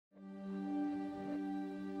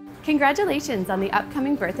Congratulations on the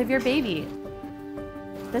upcoming birth of your baby.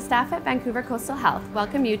 The staff at Vancouver Coastal Health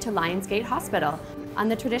welcome you to Lions Gate Hospital on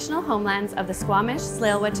the traditional homelands of the Squamish,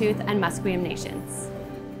 Tsleil-Waututh, and Musqueam nations.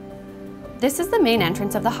 This is the main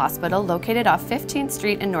entrance of the hospital located off 15th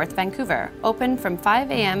Street in North Vancouver, open from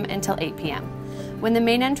 5 a.m. until 8 p.m. When the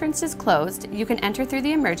main entrance is closed, you can enter through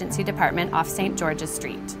the emergency department off St. George's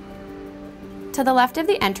Street. To the left of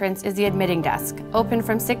the entrance is the admitting desk, open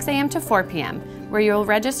from 6 a.m. to 4 p.m., where you will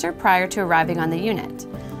register prior to arriving on the unit.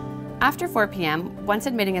 After 4 p.m., once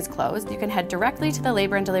admitting is closed, you can head directly to the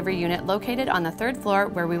labor and delivery unit located on the 3rd floor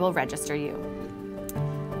where we will register you.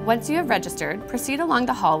 Once you have registered, proceed along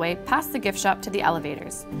the hallway past the gift shop to the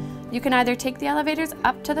elevators. You can either take the elevators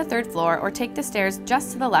up to the 3rd floor or take the stairs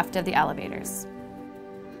just to the left of the elevators.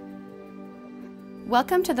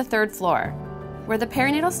 Welcome to the 3rd floor, where the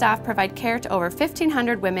perinatal staff provide care to over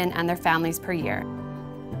 1,500 women and their families per year.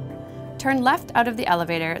 Turn left out of the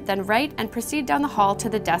elevator, then right and proceed down the hall to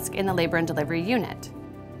the desk in the labor and delivery unit.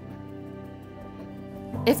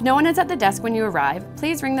 If no one is at the desk when you arrive,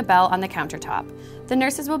 please ring the bell on the countertop. The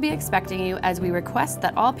nurses will be expecting you as we request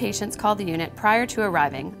that all patients call the unit prior to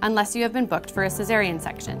arriving, unless you have been booked for a cesarean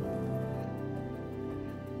section.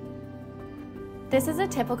 This is a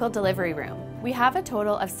typical delivery room. We have a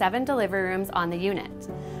total of 7 delivery rooms on the unit.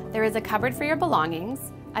 There is a cupboard for your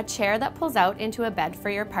belongings, a chair that pulls out into a bed for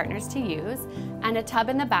your partners to use, and a tub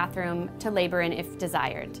in the bathroom to labor in if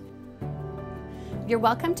desired. You're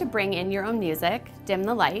welcome to bring in your own music, dim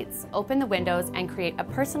the lights, open the windows, and create a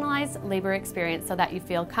personalized labor experience so that you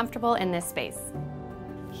feel comfortable in this space.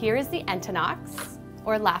 Here is the Entonox,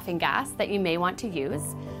 or laughing gas, that you may want to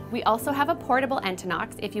use. We also have a portable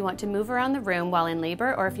Entonox if you want to move around the room while in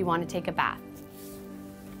labor or if you want to take a bath.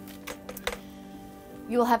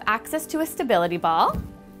 You will have access to a stability ball,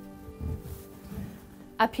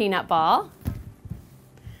 a peanut ball,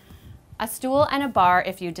 a stool, and a bar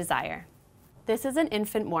if you desire. This is an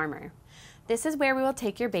infant warmer. This is where we will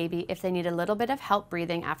take your baby if they need a little bit of help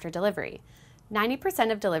breathing after delivery.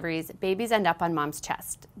 90% of deliveries, babies end up on mom's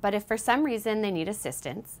chest, but if for some reason they need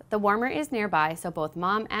assistance, the warmer is nearby so both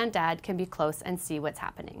mom and dad can be close and see what's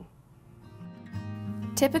happening.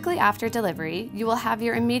 Typically after delivery, you will have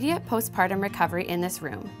your immediate postpartum recovery in this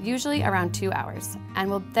room, usually around 2 hours, and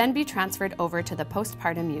will then be transferred over to the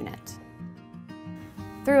postpartum unit.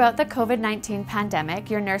 Throughout the COVID-19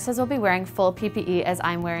 pandemic, your nurses will be wearing full PPE as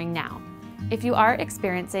I'm wearing now. If you are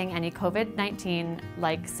experiencing any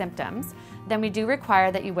COVID-19-like symptoms, then we do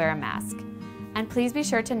require that you wear a mask. And please be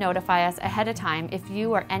sure to notify us ahead of time if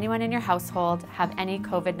you or anyone in your household have any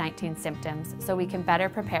COVID-19 symptoms so we can better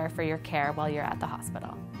prepare for your care while you're at the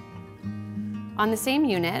hospital. On the same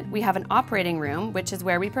unit, we have an operating room, which is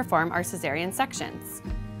where we perform our cesarean sections.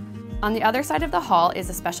 On the other side of the hall is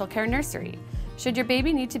a special care nursery. Should your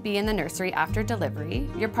baby need to be in the nursery after delivery,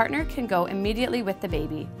 your partner can go immediately with the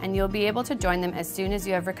baby and you'll be able to join them as soon as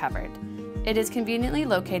you have recovered. It is conveniently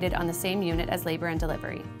located on the same unit as labor and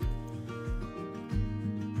delivery.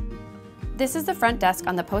 This is the front desk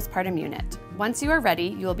on the postpartum unit. Once you are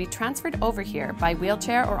ready, you will be transferred over here by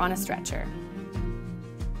wheelchair or on a stretcher.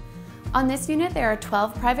 On this unit, there are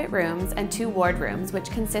 12 private rooms and 2 ward rooms, which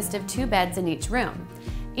consist of 2 beds in each room.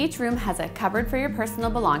 Each room has a cupboard for your personal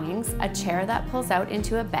belongings, a chair that pulls out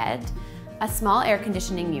into a bed, a small air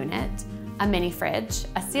conditioning unit, a mini fridge,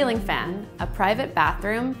 a ceiling fan, a private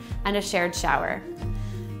bathroom, and a shared shower.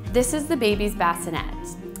 This is the baby's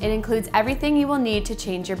bassinet. It includes everything you will need to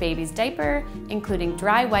change your baby's diaper, including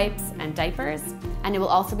dry wipes and diapers, and it will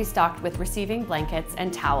also be stocked with receiving blankets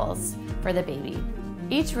and towels for the baby.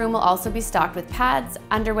 Each room will also be stocked with pads,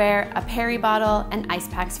 underwear, a peri bottle, and ice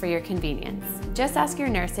packs for your convenience. Just ask your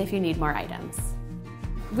nurse if you need more items.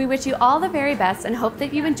 We wish you all the very best and hope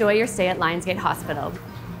that you enjoy your stay at Lions Gate Hospital.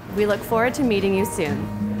 We look forward to meeting you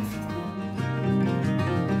soon.